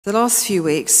The last few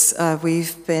weeks,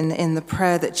 we've been in the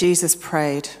prayer that Jesus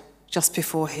prayed just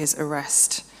before his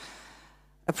arrest,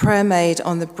 a prayer made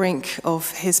on the brink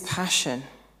of his passion,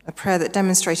 a prayer that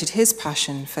demonstrated his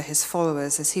passion for his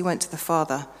followers as he went to the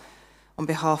Father on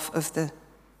behalf of the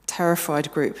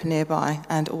terrified group nearby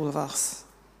and all of us.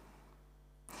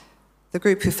 The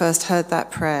group who first heard that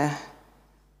prayer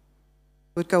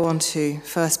would go on to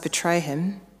first betray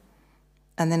him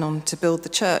and then on to build the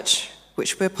church,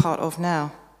 which we're part of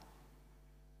now.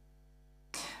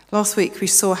 Last week, we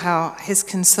saw how his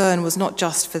concern was not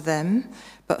just for them,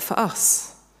 but for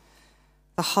us,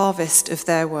 the harvest of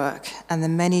their work and the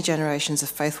many generations of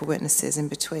faithful witnesses in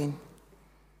between.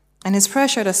 And his prayer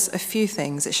showed us a few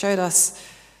things. It showed us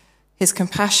his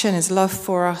compassion, his love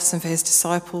for us and for his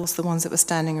disciples, the ones that were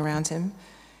standing around him,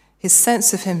 his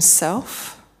sense of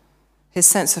himself, his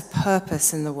sense of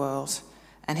purpose in the world,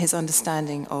 and his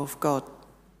understanding of God,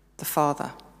 the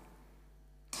Father.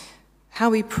 How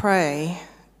we pray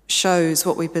shows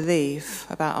what we believe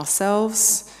about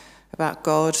ourselves, about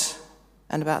God,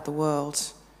 and about the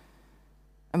world.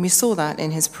 And we saw that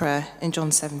in his prayer in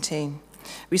John 17.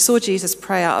 We saw Jesus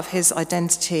pray out of his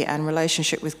identity and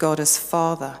relationship with God as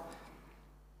Father,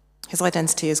 his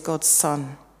identity as God's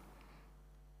Son.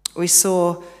 We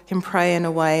saw him pray in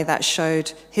a way that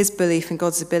showed his belief in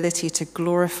God's ability to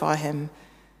glorify him,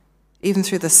 even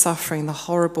through the suffering, the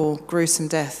horrible, gruesome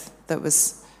death that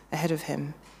was ahead of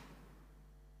him,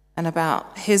 and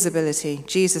about his ability,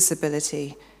 Jesus'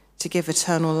 ability, to give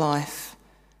eternal life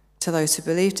to those who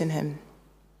believed in him.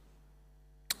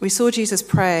 We saw Jesus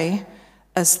pray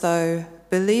as though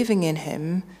believing in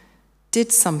him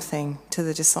did something to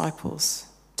the disciples,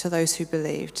 to those who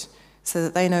believed, so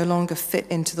that they no longer fit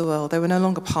into the world. They were no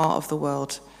longer part of the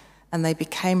world, and they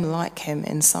became like him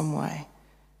in some way.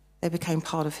 They became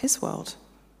part of his world.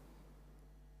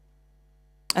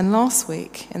 And last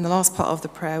week, in the last part of the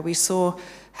prayer, we saw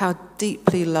how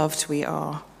deeply loved we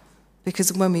are.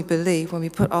 Because when we believe, when we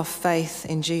put our faith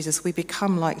in Jesus, we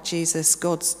become like Jesus,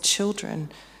 God's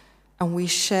children, and we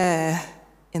share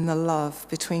in the love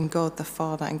between God the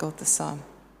Father and God the Son.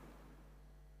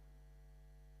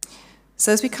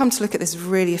 So as we come to look at this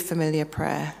really familiar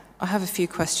prayer, I have a few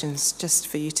questions just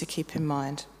for you to keep in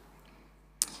mind.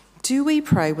 Do we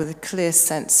pray with a clear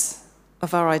sense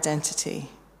of our identity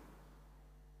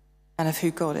and of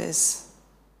who God is?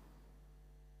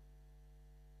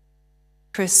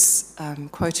 Chris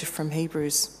quoted from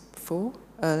Hebrews 4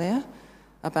 earlier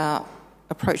about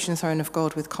approaching the throne of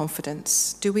God with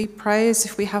confidence. Do we pray as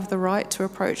if we have the right to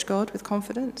approach God with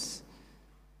confidence?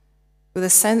 With a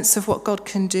sense of what God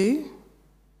can do?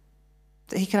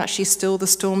 That he can actually still the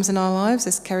storms in our lives,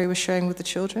 as Kerry was sharing with the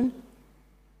children?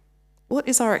 What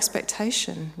is our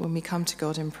expectation when we come to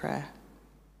God in prayer?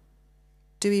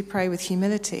 Do we pray with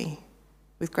humility,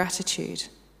 with gratitude,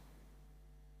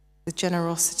 with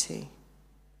generosity,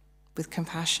 with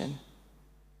compassion,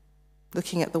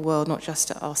 looking at the world, not just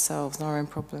at ourselves and our own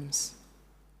problems?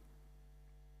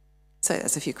 So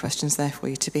there's a few questions there for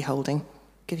you to be holding,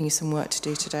 giving you some work to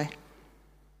do today.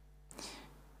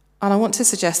 And I want to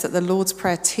suggest that the Lord's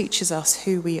Prayer teaches us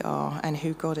who we are and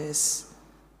who God is.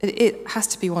 It has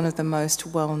to be one of the most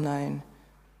well-known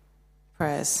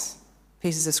prayers,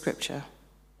 pieces of scripture,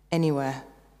 anywhere.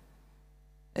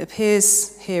 It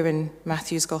appears here in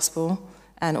Matthew's Gospel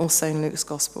and also in Luke's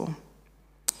Gospel.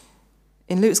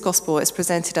 In Luke's Gospel, it's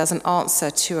presented as an answer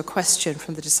to a question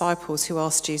from the disciples who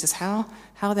asked Jesus, how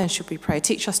then should we pray?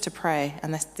 Teach us to pray,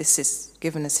 and this is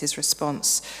given as his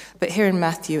response. But here in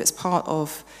Matthew, it's part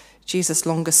of Jesus'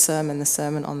 longest sermon, the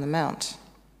Sermon on the Mount.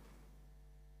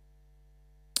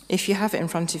 If you have it in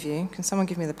front of you, can someone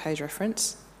give me the page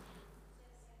reference?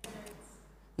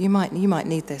 You might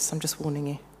need this, I'm just warning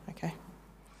you, okay?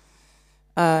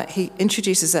 He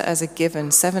introduces it as a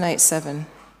given, 787,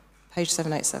 page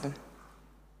 787.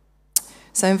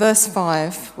 So in verse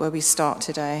 5, where we start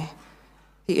today,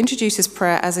 he introduces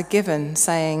prayer as a given,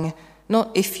 saying,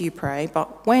 not if you pray,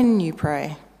 but when you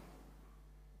pray.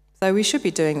 So we should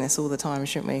be doing this all the time,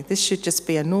 shouldn't we? This should just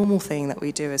be a normal thing that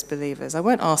we do as believers. I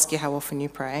won't ask you how often you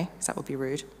pray, because that would be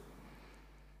rude.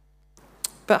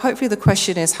 But hopefully the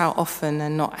question is how often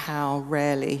and not how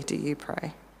rarely do you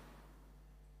pray?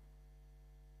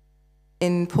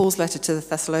 In Paul's letter to the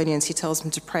Thessalonians, he tells them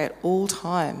to pray at all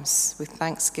times with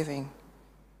thanksgiving.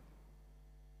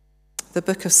 The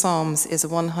book of Psalms is a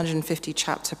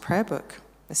 150-chapter prayer book,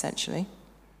 essentially.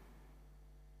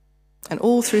 And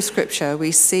all through Scripture,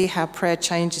 we see how prayer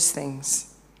changes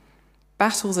things.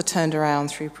 Battles are turned around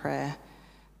through prayer.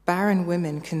 Barren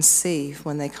women conceive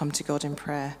when they come to God in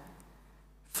prayer.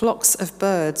 Flocks of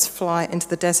birds fly into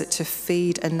the desert to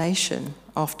feed a nation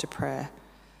after prayer.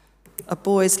 A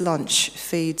boy's lunch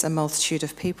feeds a multitude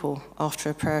of people after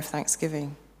a prayer of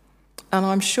thanksgiving. And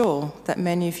I'm sure that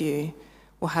many of you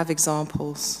will have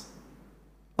examples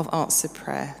of answered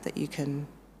prayer that you can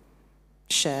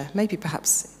share, maybe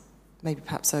perhaps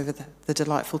over the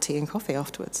delightful tea and coffee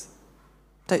afterwards.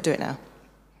 Don't do it now.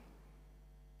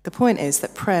 The point is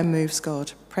that prayer moves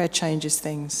God. Prayer changes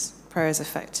things. Prayer is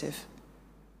effective.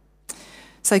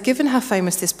 So given how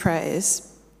famous this prayer is,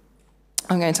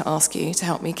 I'm going to ask you to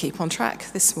help me keep on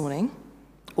track this morning,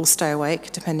 or stay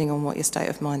awake, depending on what your state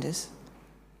of mind is.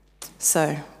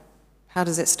 So, how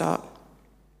does it start?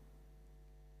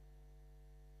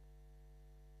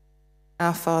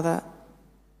 Our Father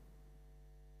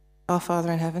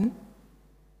in heaven,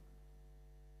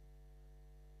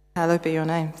 hallowed be your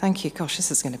name. Thank you. Gosh,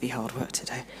 this is going to be hard work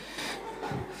today.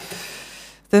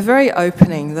 The very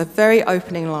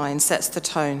opening line sets the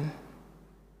tone.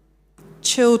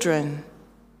 Children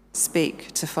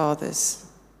speak to fathers.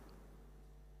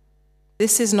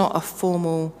 This is not a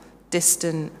formal,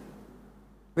 distant,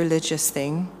 religious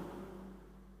thing.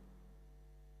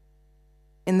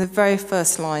 In the very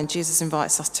first line, Jesus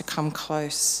invites us to come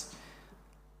close.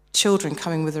 Children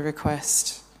coming with a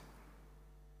request.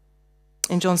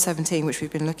 In John 17, which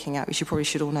we've been looking at, which you probably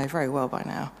should all know very well by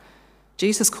now,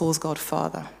 Jesus calls God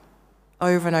Father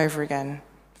over and over again.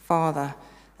 Father,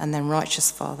 and then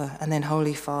righteous Father, and then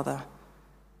Holy Father.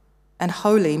 And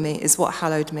holy is what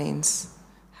hallowed means.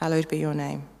 Hallowed be your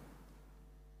name.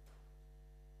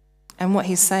 And what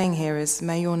he's saying here is,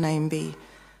 may your name be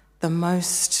the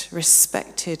most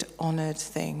respected, honoured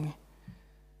thing.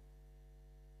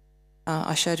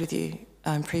 I shared with you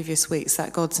in previous weeks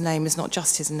that God's name is not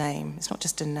just his name. It's not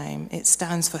just a name. It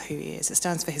stands for who he is. It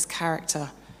stands for his character,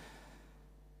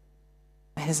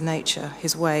 his nature,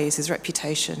 his ways, his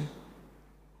reputation.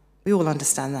 We all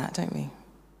understand that, don't we?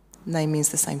 Name means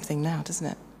the same thing now, doesn't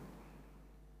it?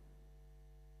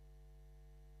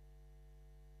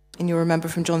 And you'll remember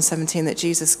from John 17 that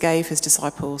Jesus gave his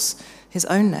disciples his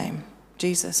own name,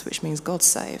 Jesus, which means God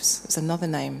saves. It's another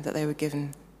name that they were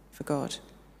given for God.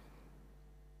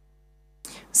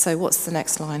 So what's the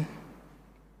next line?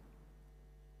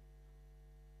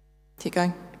 Keep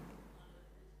going.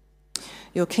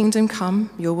 Your kingdom come,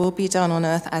 your will be done on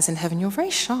earth as in heaven. You're very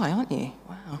shy, aren't you?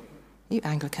 Wow. You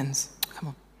Anglicans, come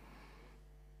on.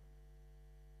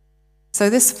 So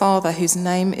this Father whose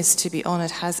name is to be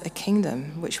honoured has a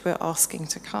kingdom which we're asking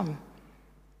to come.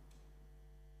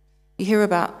 You hear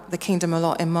about the kingdom a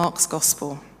lot in Mark's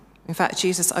gospel. In fact,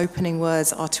 Jesus' opening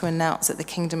words are to announce that the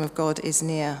kingdom of God is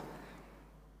near.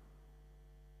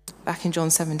 Back in John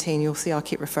 17, you'll see I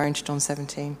keep referring to John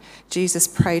 17. Jesus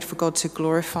prayed for God to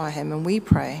glorify him, and we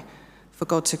pray for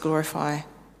God to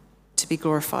be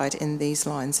glorified in these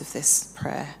lines of this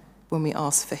prayer when we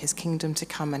ask for his kingdom to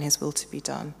come and his will to be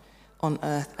done on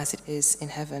earth as it is in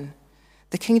heaven.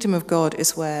 The kingdom of God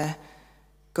is where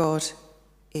God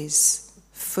is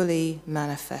fully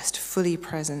manifest, fully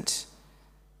present.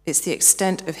 It's the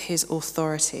extent of his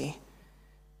authority.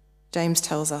 James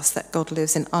tells us that God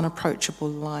lives in unapproachable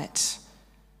light.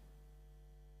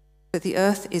 But the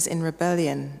earth is in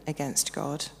rebellion against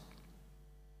God,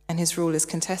 and his rule is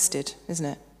contested, isn't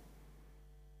it?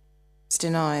 It's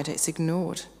denied, it's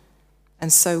ignored.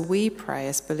 And so we pray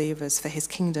as believers for his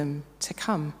kingdom to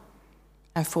come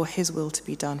and for his will to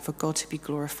be done, for God to be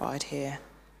glorified here.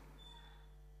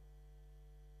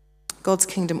 God's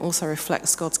kingdom also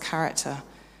reflects God's character.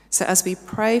 So as we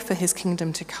pray for his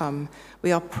kingdom to come,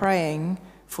 we are praying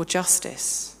for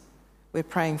justice. We're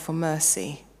praying for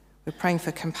mercy. We're praying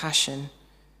for compassion.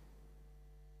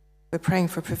 We're praying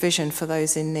for provision for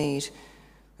those in need.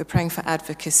 We're praying for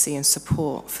advocacy and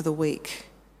support for the weak,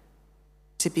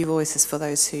 to be voices for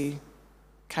those who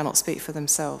cannot speak for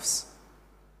themselves.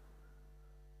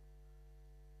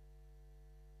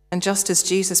 And just as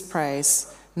Jesus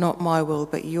prays, not my will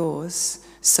but yours,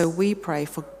 so we pray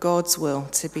for God's will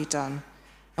to be done,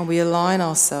 and we align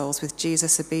ourselves with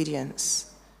Jesus'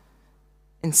 obedience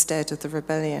instead of the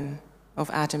rebellion of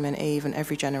Adam and Eve and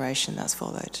every generation that's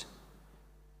followed.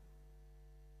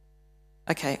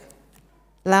 Okay,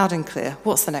 loud and clear.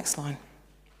 What's the next line?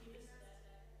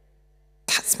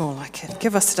 That's more like it.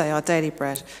 Give us today our daily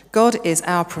bread. God is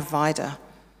our provider.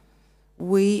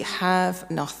 We have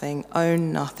nothing,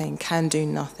 own nothing, can do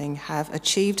nothing, have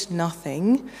achieved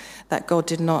nothing that God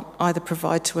did not either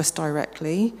provide to us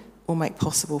directly or make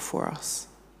possible for us.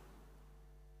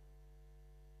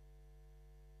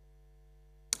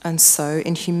 And so,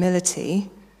 in humility,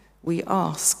 we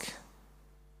ask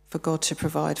for God to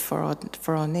provide for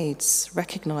our needs,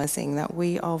 recognizing that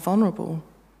we are vulnerable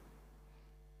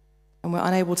and we're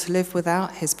unable to live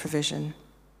without his provision.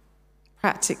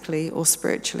 practically or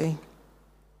spiritually.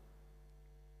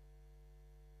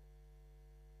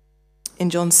 In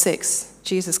John 6,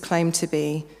 Jesus claimed to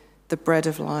be the bread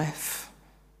of life,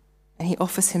 and he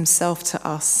offers himself to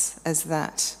us as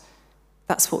that.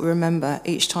 That's what we remember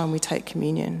each time we take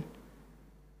communion.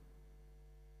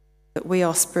 That we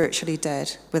are spiritually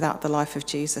dead without the life of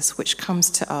Jesus, which comes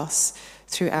to us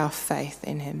through our faith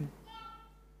in him.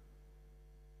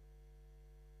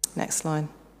 Next slide.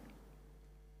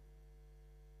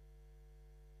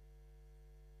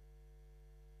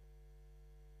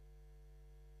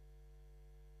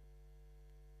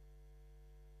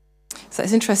 So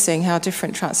it's interesting how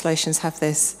different translations have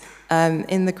this.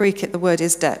 In the Greek, the word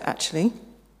is debt, actually.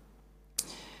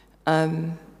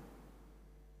 And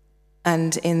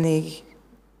in the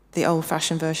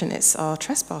old-fashioned version, it's our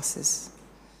trespasses.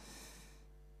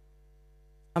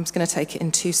 I'm just going to take it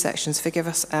in two sections. Forgive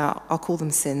us I'll call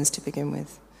them sins to begin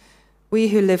with. We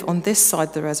who live on this side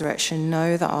of the resurrection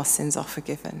know that our sins are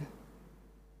forgiven.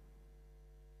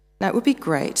 Now, it would be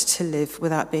great to live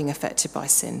without being affected by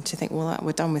sin, to think, well,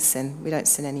 we're done with sin, we don't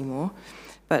sin anymore.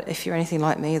 But if you're anything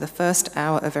like me, the first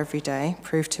hour of every day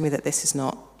proved to me that this is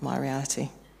not my reality.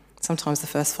 Sometimes the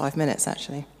first 5 minutes,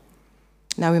 actually.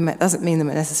 Now, it doesn't mean that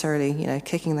we're necessarily,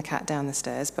 kicking the cat down the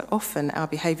stairs, but often our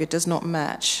behaviour does not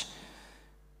match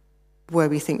where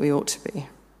we think we ought to be.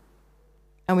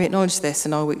 And we acknowledge this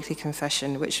in our weekly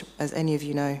confession, which, as any of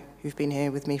you know who've been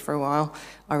here with me for a while,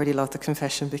 I really love the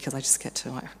confession because I just get to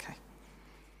okay.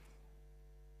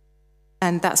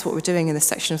 And that's what we're doing in this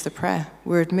section of the prayer.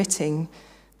 We're admitting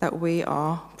that we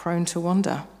are prone to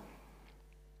wander.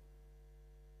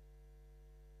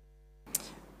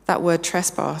 That word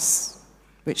trespass,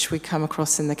 which we come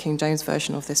across in the King James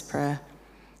version of this prayer,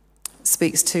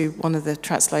 speaks to one of the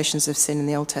translations of sin in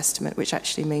the Old Testament, which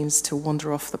actually means to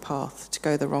wander off the path, to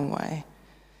go the wrong way,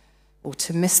 or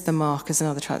to miss the mark is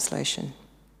another translation.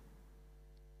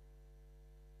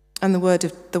 And the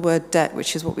word debt,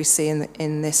 which is what we see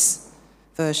in this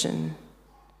version,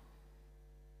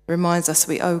 reminds us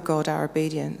we owe God our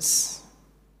obedience.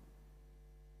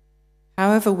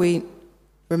 However we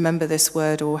remember this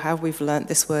word or how we've learnt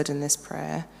this word in this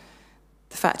prayer,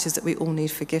 the fact is that we all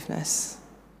need forgiveness.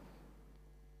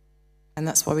 And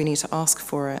that's why we need to ask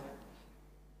for it.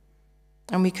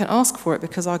 And we can ask for it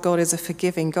because our God is a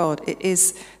forgiving God. It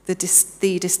is the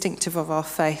distinctive of our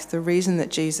faith. The reason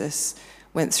that Jesus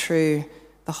went through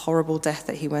the horrible death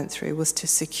that he went through was to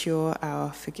secure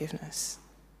our forgiveness.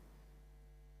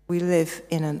 We live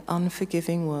in an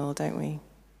unforgiving world, don't we?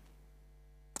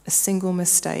 A single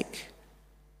mistake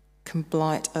can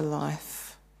blight a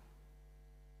life.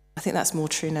 I think that's more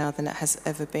true now than it has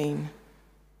ever been.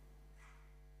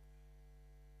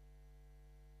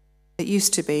 It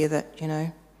used to be that,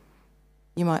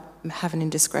 you might have an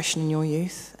indiscretion in your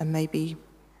youth and maybe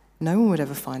no one would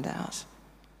ever find out.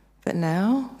 But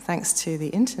now, thanks to the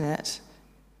internet,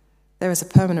 there is a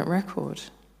permanent record.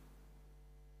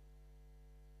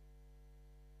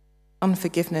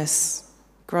 Unforgiveness,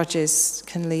 grudges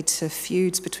can lead to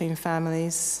feuds between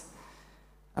families,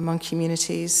 among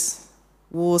communities,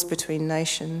 wars between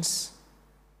nations.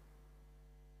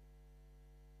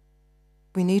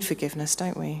 We need forgiveness,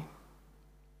 don't we?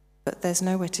 But there's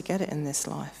nowhere to get it in this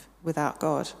life without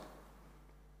God.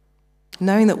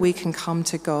 Knowing that we can come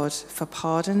to God for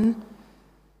pardon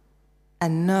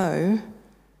and know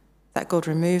that God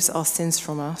removes our sins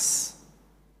from us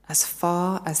as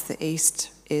far as the east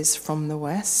is from the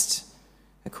west,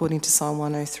 according to Psalm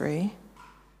 103,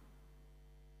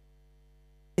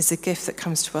 is a gift that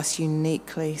comes to us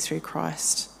uniquely through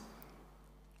Christ.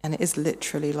 And it is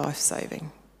literally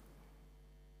life-saving.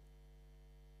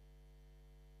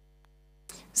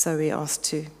 So we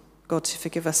ask God to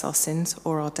forgive us our sins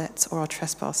or our debts or our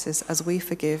trespasses as we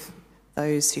forgive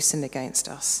those who sin against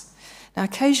us. Now,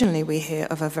 occasionally we hear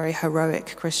of a very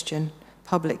heroic Christian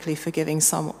publicly forgiving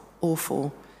some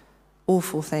awful,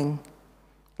 awful thing,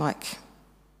 like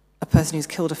a person who's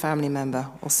killed a family member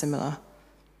or similar.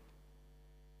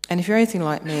 And if you're anything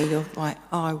like me, you're like,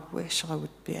 I wish I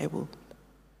would be able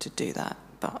to do that.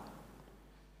 But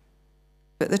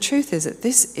the truth is that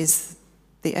this is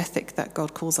the ethic that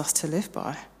God calls us to live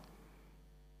by.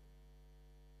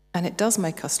 And it does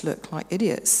make us look like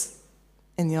idiots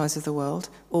in the eyes of the world,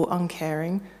 or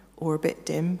uncaring, or a bit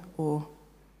dim, or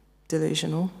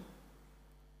delusional.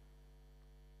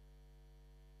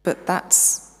 But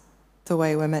that's the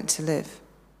way we're meant to live.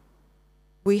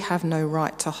 We have no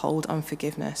right to hold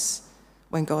unforgiveness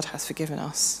when God has forgiven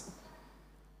us.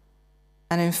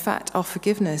 And in fact, our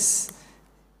forgiveness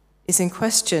is in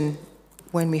question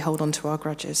when we hold on to our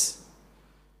grudges.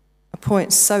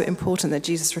 point so important that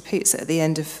Jesus repeats it at the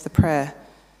end of the prayer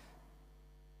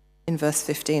in verse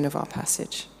 15 of our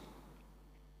passage.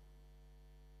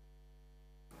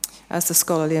 As the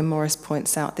scholar Liam Morris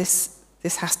points out, this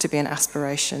has to be an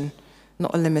aspiration,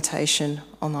 not a limitation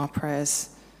on our prayers,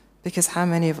 because how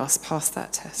many of us pass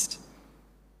that test?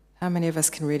 How many of us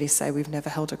can really say we've never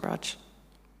held a grudge?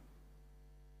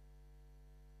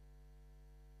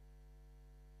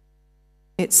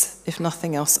 It's, if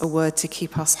nothing else, a word to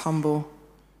keep us humble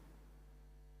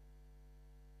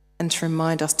and to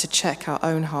remind us to check our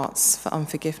own hearts for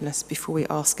unforgiveness before we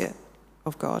ask it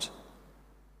of God.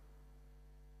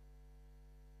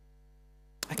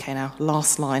 Okay, now,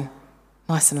 last line,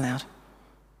 nice and loud.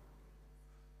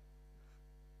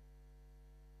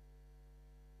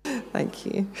 Thank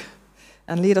you.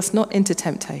 And lead us not into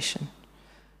temptation,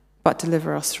 but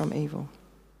deliver us from evil.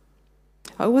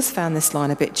 I always found this line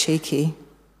a bit cheeky.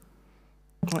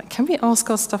 Like, can we ask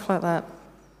God stuff like that?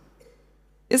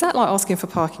 Is that like asking for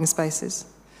parking spaces?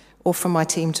 Or for my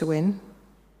team to win?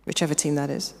 Whichever team that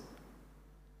is.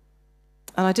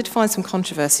 And I did find some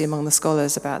controversy among the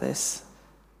scholars about this.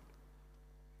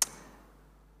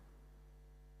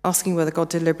 Asking whether God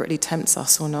deliberately tempts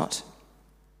us or not.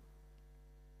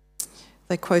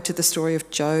 They quoted the story of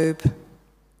Job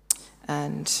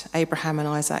and Abraham and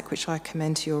Isaac, which I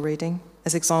commend to your reading,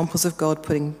 as examples of God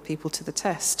putting people to the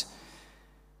test.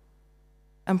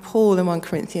 And Paul in 1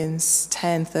 Corinthians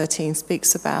 10:13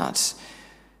 speaks about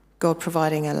God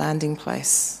providing a landing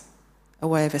place, a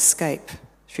way of escape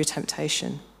through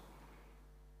temptation.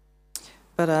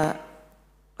 But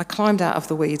I climbed out of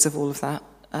the weeds of all of that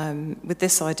with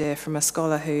this idea from a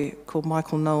scholar called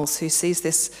Michael Knowles, who sees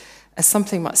this as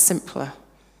something much simpler,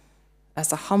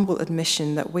 as a humble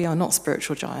admission that we are not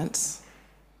spiritual giants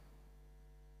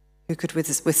who could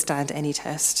withstand any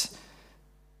test.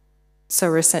 So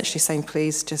we're essentially saying,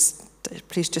 please just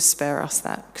spare us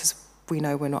that, because we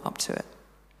know we're not up to it.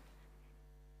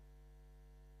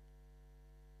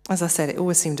 As I said, it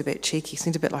always seemed a bit cheeky,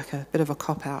 seemed a bit like a bit of a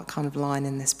cop-out kind of line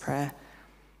in this prayer.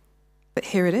 But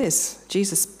here it is.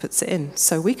 Jesus puts it in,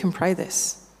 so we can pray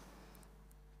this.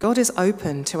 God is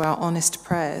open to our honest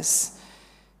prayers,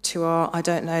 to our, I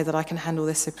don't know that I can handle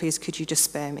this, so please could you just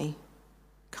spare me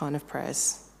kind of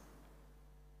prayers.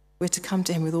 We're to come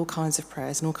to him with all kinds of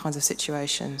prayers in all kinds of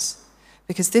situations.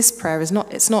 Because this prayer it's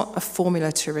not a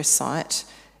formula to recite,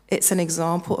 it's an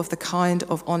example of the kind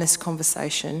of honest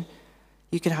conversation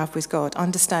you can have with God,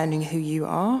 understanding who you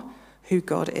are, who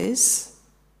God is.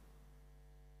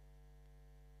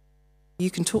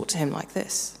 You can talk to him like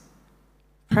this.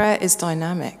 Prayer is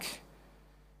dynamic.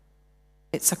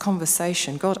 It's a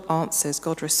conversation. God answers,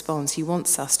 God responds. He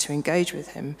wants us to engage with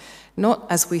him, not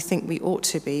as we think we ought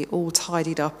to be, all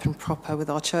tidied up and proper with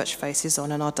our church faces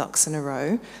on and our ducks in a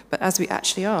row, but as we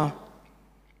actually are.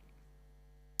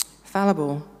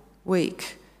 Fallible,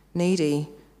 weak, needy,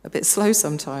 a bit slow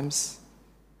sometimes,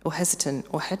 or hesitant,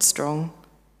 or headstrong,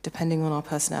 depending on our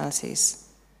personalities,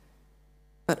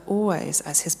 but always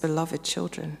as his beloved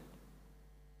children,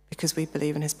 because we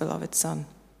believe in his beloved Son.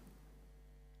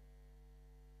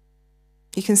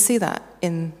 You can see that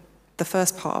in the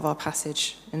first part of our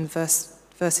passage, in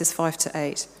verses 5 to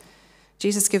 8.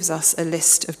 Jesus gives us a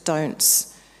list of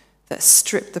don'ts that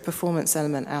strip the performance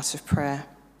element out of prayer.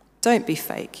 Don't be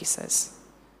fake, he says.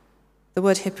 The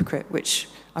word hypocrite, which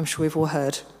I'm sure we've all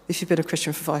heard. If you've been a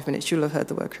Christian for 5 minutes, you'll have heard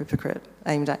the word hypocrite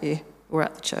aimed at you or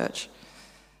at the church,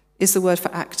 is the word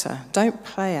for actor. Don't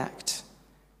play act.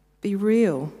 Be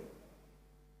real.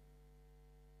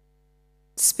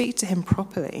 Speak to him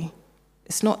properly.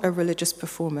 It's not a religious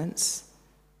performance.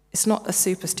 It's not a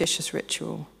superstitious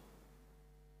ritual.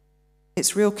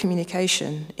 It's real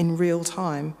communication in real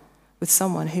time with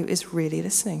someone who is really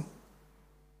listening.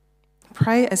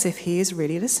 Pray as if he is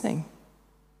really listening.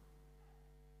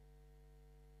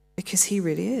 Because he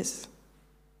really is.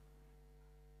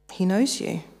 He knows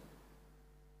you.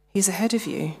 He's ahead of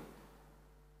you.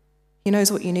 He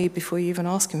knows what you need before you even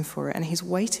ask him for it, and he's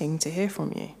waiting to hear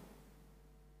from you.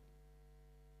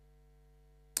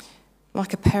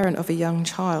 Like a parent of a young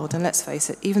child, and let's face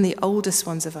it, even the oldest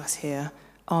ones of us here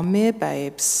are mere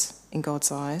babes in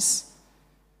God's eyes.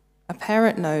 A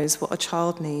parent knows what a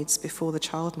child needs before the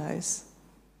child knows,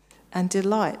 and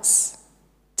delights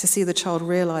to see the child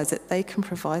realize that they can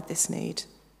provide this need.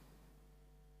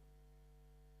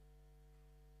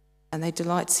 And they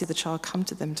delight to see the child come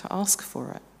to them to ask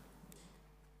for it.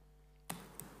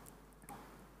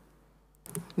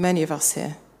 Many of us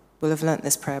here will have learnt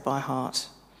this prayer by heart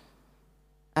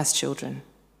as children.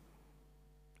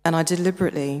 And I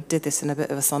deliberately did this in a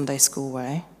bit of a Sunday school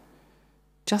way,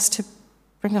 just to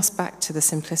Bring us back to the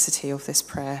simplicity of this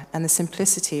prayer and the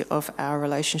simplicity of our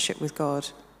relationship with God.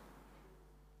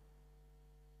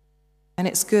 And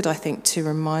it's good, I think, to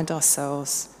remind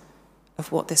ourselves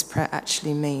of what this prayer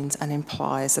actually means and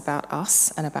implies about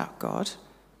us and about God,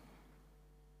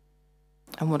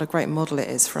 and what a great model it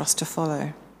is for us to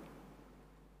follow.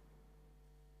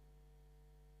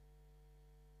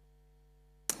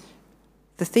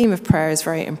 The theme of prayer is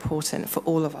very important for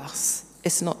all of us.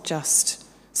 It's not just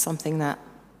something that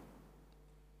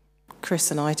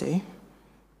Chris and I do,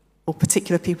 or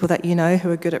particular people that you know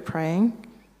who are good at praying.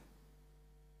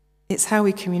 It's how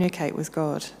we communicate with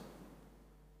God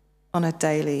on a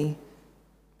daily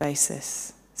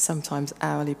basis, sometimes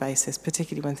hourly basis,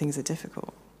 particularly when things are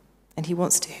difficult. And he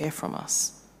wants to hear from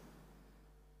us.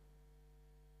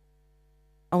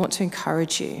 I want to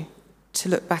encourage you to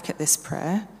look back at this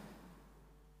prayer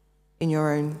in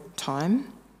your own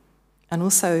time, and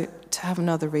also to have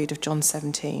another read of John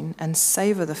 17 and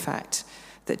savour the fact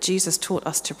that Jesus taught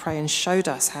us to pray and showed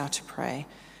us how to pray,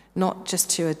 not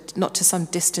to some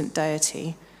distant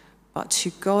deity, but to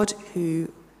God who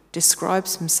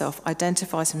describes himself,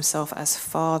 identifies himself as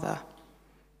Father,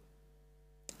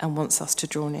 and wants us to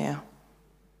draw near.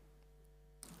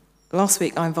 Last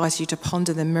week, I invited you to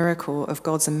ponder the miracle of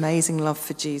God's amazing love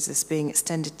for Jesus being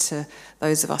extended to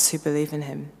those of us who believe in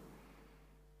him.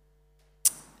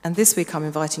 And this week, I'm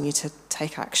inviting you to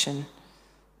take action.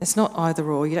 It's not either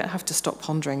or. You don't have to stop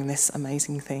pondering this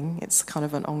amazing thing. It's kind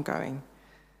of an ongoing.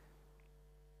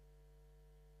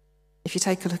 If you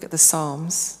take a look at the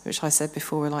Psalms, which I said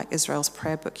before were like Israel's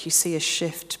prayer book, you see a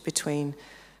shift between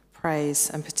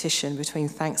praise and petition, between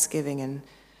thanksgiving and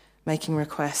making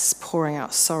requests, pouring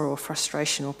out sorrow or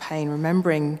frustration or pain,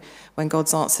 remembering when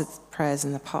God's answered prayers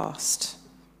in the past.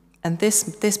 And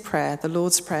this prayer, the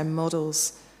Lord's Prayer,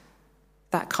 models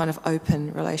that kind of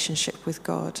open relationship with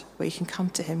God, where you can come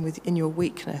to him in your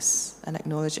weakness and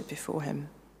acknowledge it before him.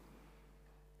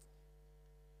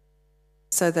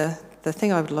 So the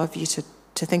thing I would love you to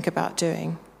think about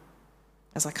doing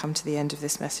as I come to the end of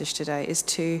this message today is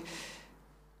to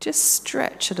just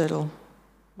stretch a little,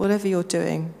 whatever you're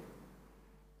doing.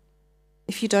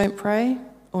 If you don't pray,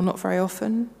 or not very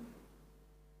often,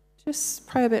 just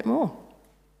pray a bit more.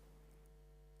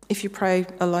 If you pray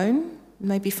alone,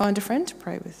 maybe find a friend to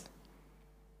pray with.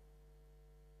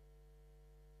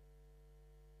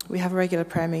 We have a regular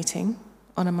prayer meeting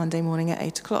on a Monday morning at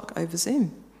 8 o'clock over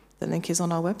Zoom. The link is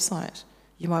on our website.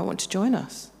 You might want to join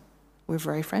us. We're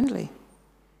very friendly.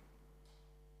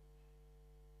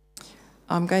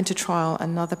 I'm going to trial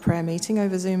another prayer meeting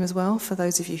over Zoom as well, for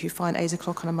those of you who find 8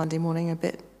 o'clock on a Monday morning a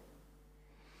bit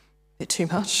too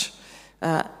much,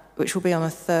 which will be on a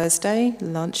Thursday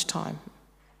lunchtime,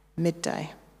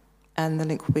 midday, and the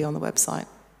link will be on the website.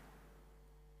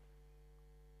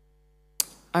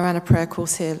 I ran a prayer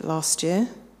course here last year,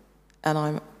 and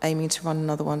I'm aiming to run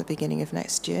another one at the beginning of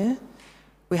next year.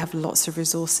 We have lots of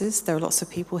resources. There are lots of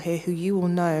people here who you will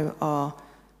know are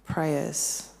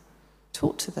prayers.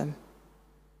 Talk to them.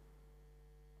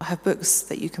 I have books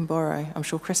that you can borrow. I'm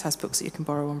sure Chris has books that you can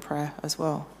borrow on prayer as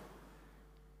well.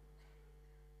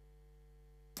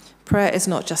 Prayer is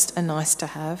not just a nice to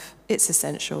have, it's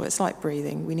essential. It's like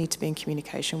breathing. We need to be in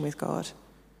communication with God.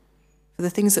 For the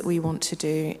things that we want to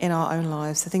do in our own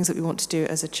lives, the things that we want to do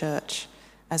as a church,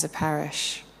 as a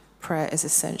parish, prayer is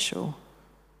essential.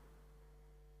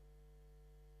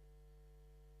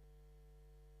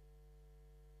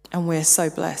 And we're so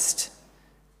blessed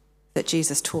that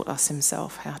Jesus taught us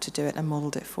himself how to do it and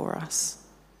modeled it for us.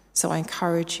 So I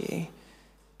encourage you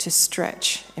to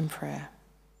stretch in prayer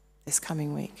this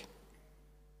coming week.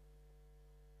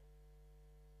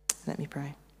 Let me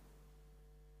pray.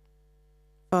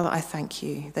 Father, I thank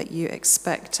you that you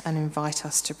expect and invite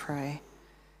us to pray.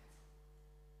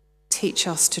 Teach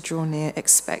us to draw near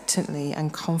expectantly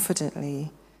and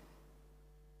confidently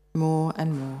more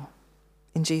and more.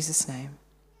 In Jesus' name,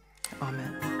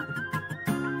 amen.